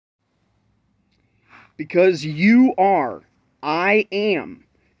Because you are, I am,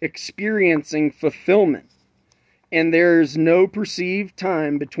 experiencing fulfillment. And there is no perceived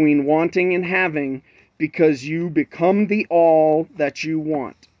time between wanting and having, because you become the all that you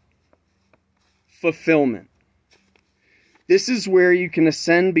want. Fulfillment. This is where you can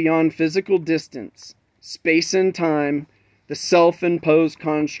ascend beyond physical distance, space and time, the self-imposed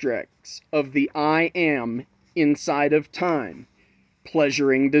constructs of the I am inside of time,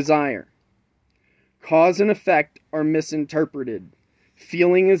 pleasuring desire. Cause and effect are misinterpreted.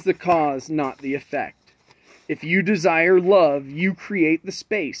 Feeling is the cause, not the effect. If you desire love, you create the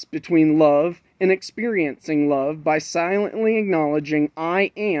space between love and experiencing love by silently acknowledging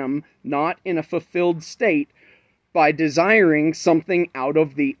I am not in a fulfilled state, by desiring something out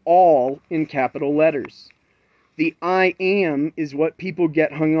of the all in capital letters. The I am is what people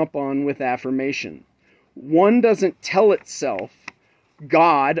get hung up on with affirmation. One doesn't tell itself.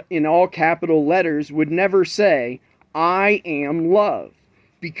 God, in all capital letters, would never say, I am love,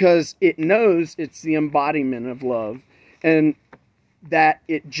 because it knows it's the embodiment of love, and that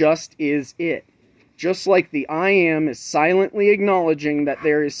it just is it. Just like the I am is silently acknowledging that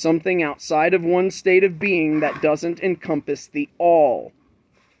there is something outside of one's state of being that doesn't encompass the all.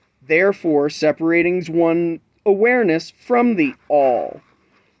 Therefore, separating one's awareness from the all.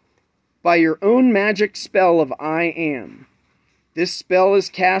 By your own magic spell of I am. This spell is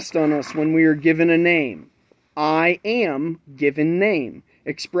cast on us when we are given a name. I am, given name,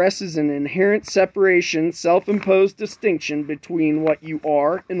 expresses an inherent separation, self-imposed distinction between what you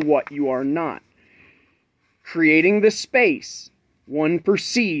are and what you are not. Creating the space, one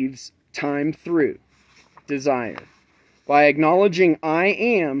perceives time through desire. By acknowledging I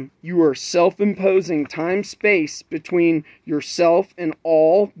am, you are self-imposing time-space between yourself and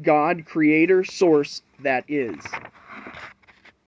all God, Creator, Source that is.